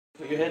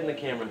Put your head in the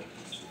camera.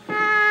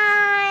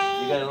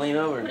 Hi. You gotta lean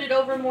over. Put it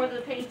over more of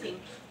the painting.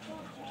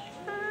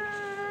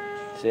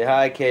 Say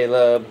hi,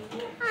 Caleb.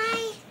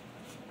 Hi.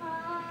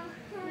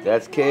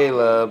 That's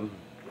Caleb.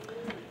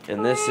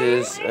 And this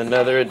is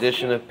another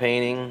edition of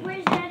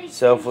painting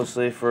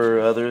selflessly for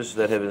others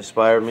that have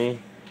inspired me.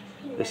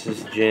 This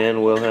is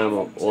Jan,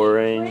 Willem,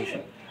 Orange.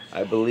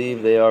 I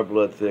believe they are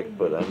blood thick,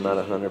 but I'm not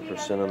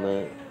 100% on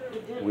that.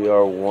 We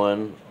are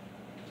one.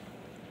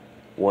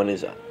 One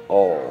is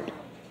all.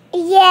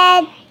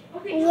 Yeah,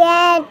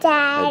 Daddy.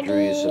 I drew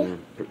you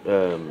some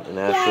an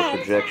astral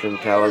projection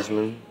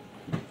talisman.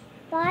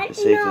 The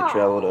sacred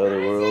travel to other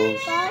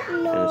worlds,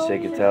 and a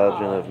sacred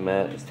talisman of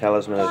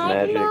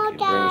magic. It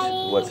brings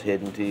what's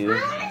hidden to you.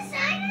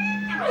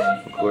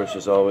 Of course,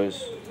 as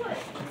always,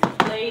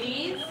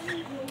 Ladies.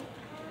 I'm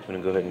gonna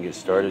go ahead and get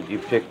started. You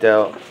picked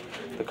out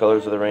the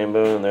colors of the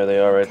rainbow, and there they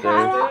are right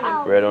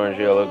there: red, orange,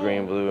 yellow,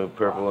 green, blue,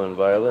 purple, and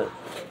violet.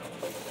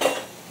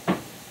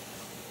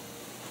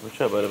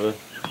 What's up, bud?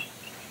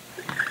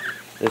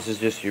 This is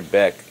just your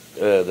back,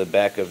 the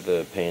back of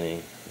the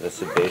painting. That's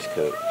the base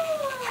coat.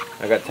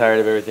 I got tired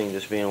of everything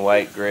just being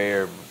white, gray,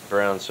 or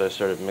brown, so I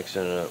started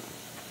mixing it up.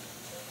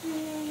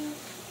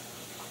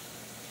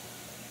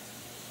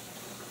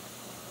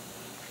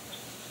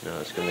 Now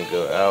it's going to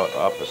go out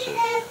opposite.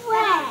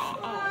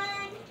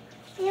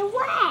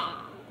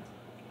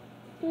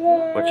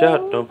 Watch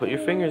out, don't put your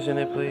fingers in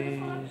it,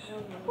 please.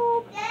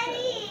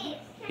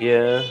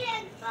 Yeah.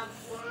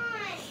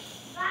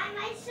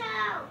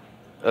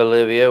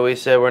 Olivia, we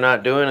said we're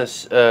not doing a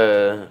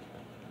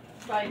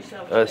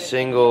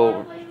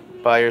single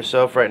by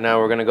yourself right now.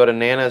 We're going to go to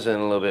Nana's in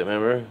a little bit,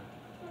 remember? Is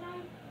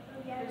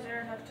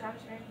there enough time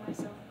to make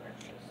myself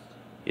breakfast?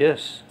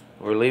 Yes,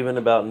 we're leaving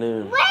about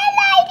noon.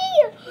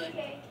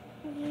 Okay.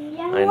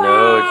 I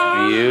know,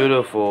 it's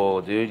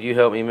beautiful. Dude, you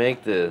helped me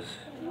make this.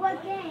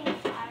 What game?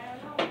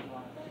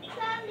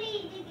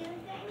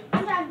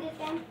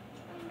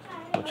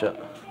 Watch out,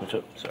 watch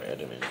out. Sorry, I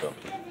didn't mean to bump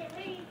you.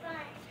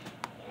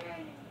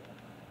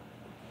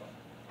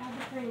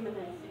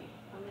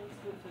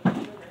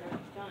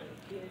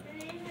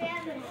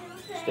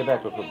 Stay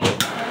back real quick, bro.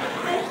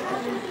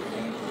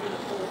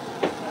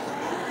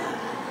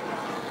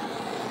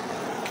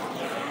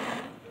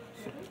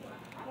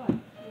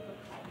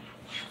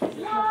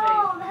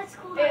 No, that's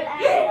cool.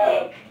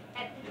 Yeah.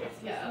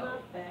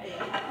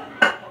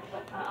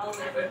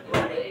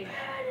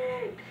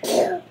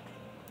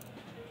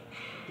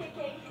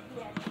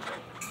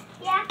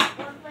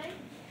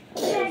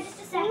 Just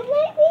a second. You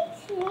made me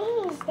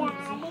sneeze,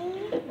 Daddy.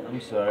 I'm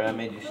sorry, I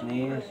made you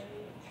sneeze.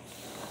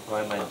 Why,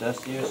 am I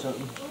dusty or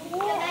something?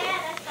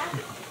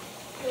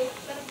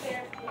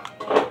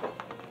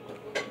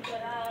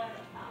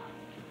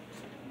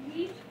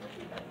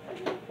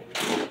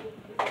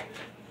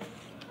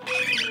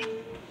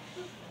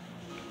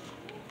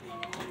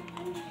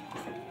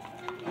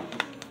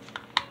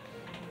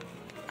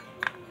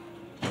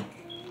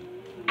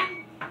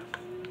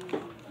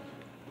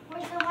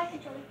 Where's the white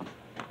controller?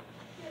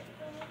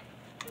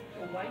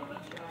 The white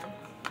controller.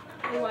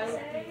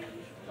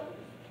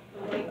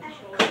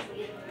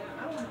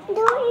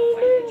 Don't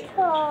even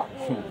talk.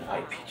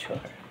 White peach.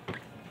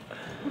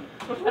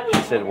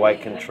 I said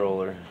white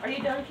controller. Are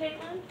you done,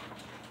 Caitlin?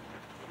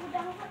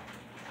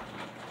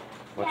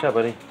 Watch out,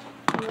 buddy.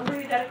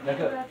 Remember, you gotta clean Back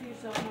up. it after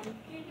yourself, honey.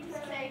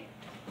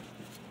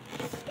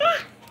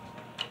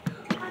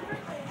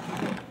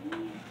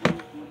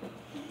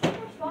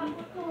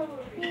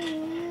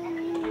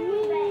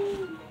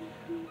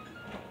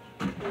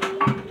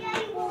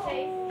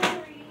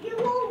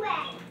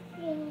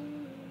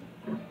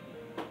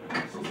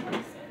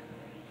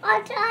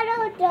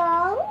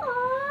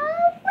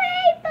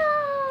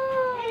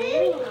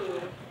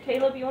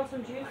 Caleb, you want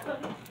some juice,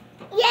 buddy?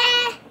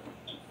 Yeah,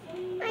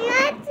 I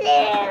got to.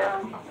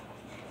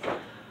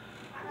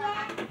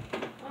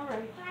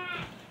 Alright.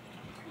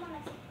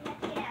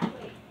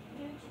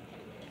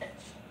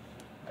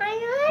 I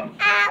got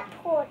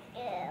apple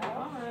too.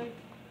 Alright.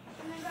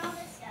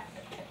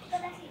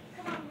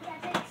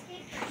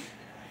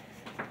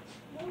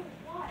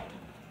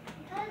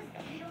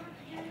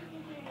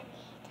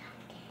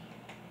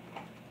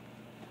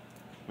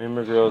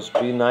 Remember, girls,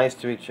 be nice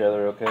to each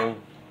other, okay?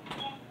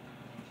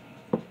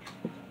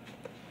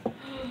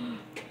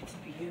 It's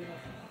beautiful.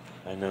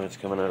 I know it's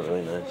coming out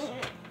really nice.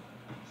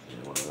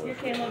 Here,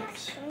 Caleb.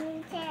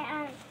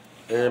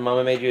 There,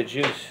 Mama made you a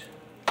juice.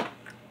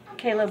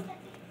 Caleb,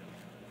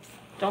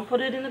 don't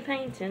put it in the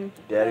painting.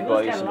 Daddy Blue's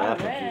bought you got a some lot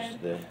of apple red. juice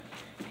today.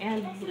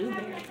 And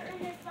blueberry.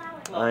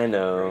 I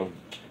know.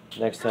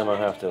 Next time I'll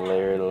have to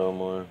layer it a little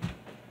more.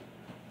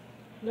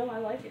 No, I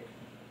like it.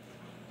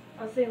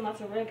 I was saying lots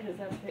of red because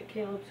that's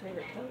Caleb's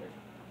favorite color.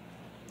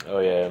 Oh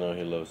yeah, I know,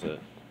 he loves that.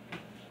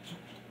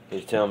 He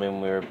was telling me when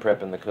we were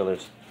prepping the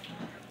colors,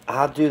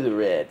 I'll do the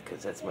red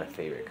because that's my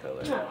favorite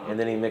color. Aw. And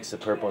then he mixed the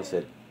purple and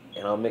said,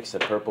 and I'll mix the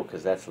purple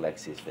because that's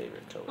Lexi's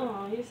favorite color.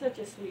 Oh, you're such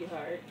a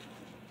sweetheart.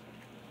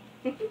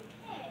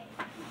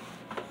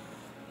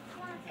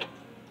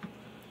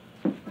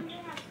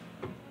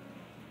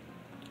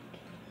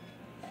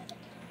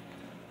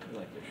 feel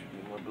like there should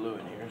be more blue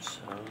in here,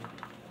 so.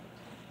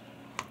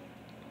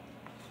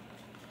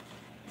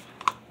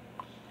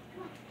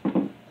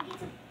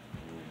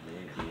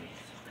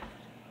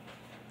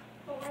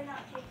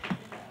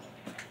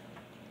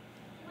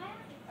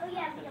 Oh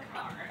yeah, we don't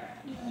have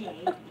yeah,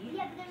 but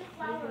there's a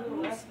flower.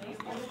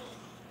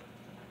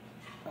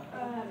 I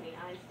don't have any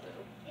ice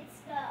though. It's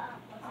the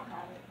what's it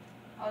called?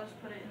 I'll just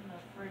put it in the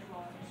fridge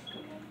while I'm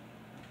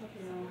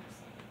cooking.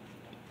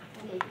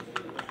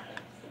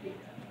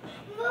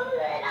 Move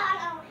it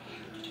on.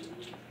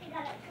 You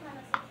got it. Come on,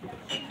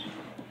 let's go.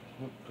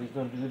 Please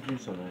don't do the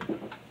juice on that.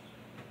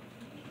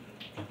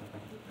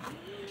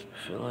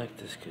 I feel like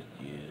this could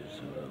use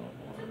a little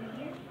more.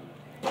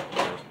 I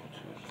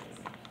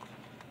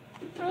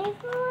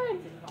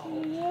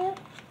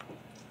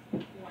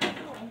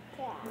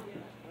heard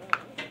you.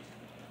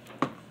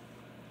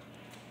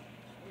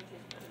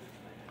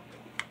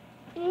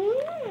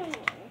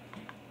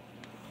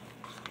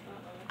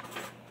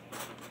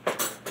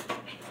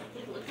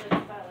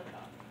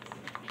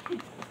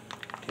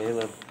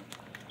 Caleb,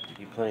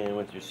 you playing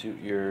with your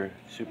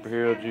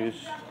superhero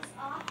juice? Drop us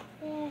off at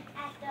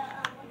the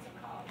what's it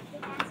called? The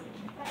acid.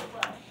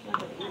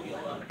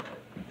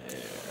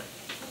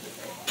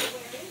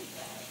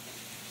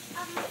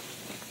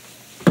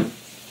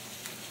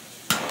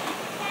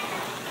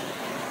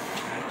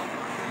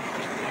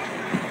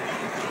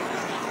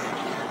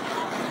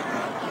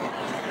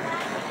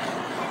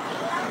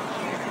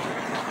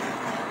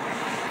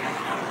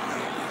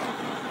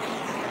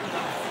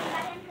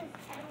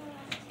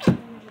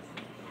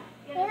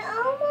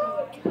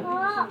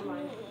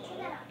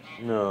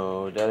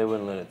 No, Daddy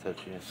wouldn't let it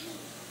touch you.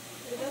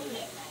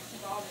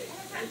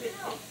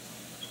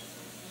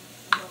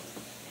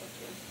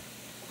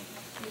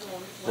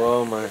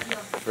 Well, my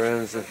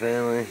friends and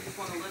family,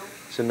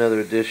 it's another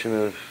edition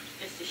of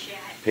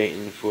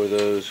painting for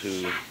those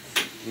who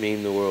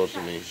mean the world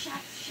to me.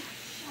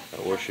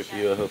 I worship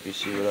you. I hope you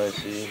see what I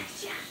see.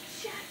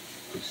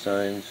 The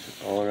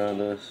signs all around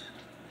us.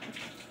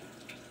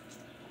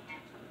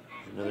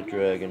 Another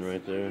dragon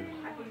right there.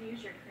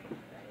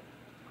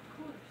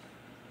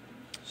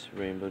 It's a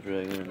rainbow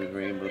dragon, a big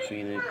rainbow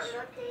phoenix.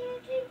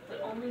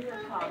 I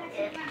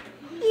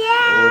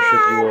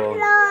worship you all.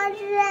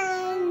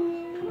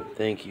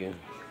 Thank you.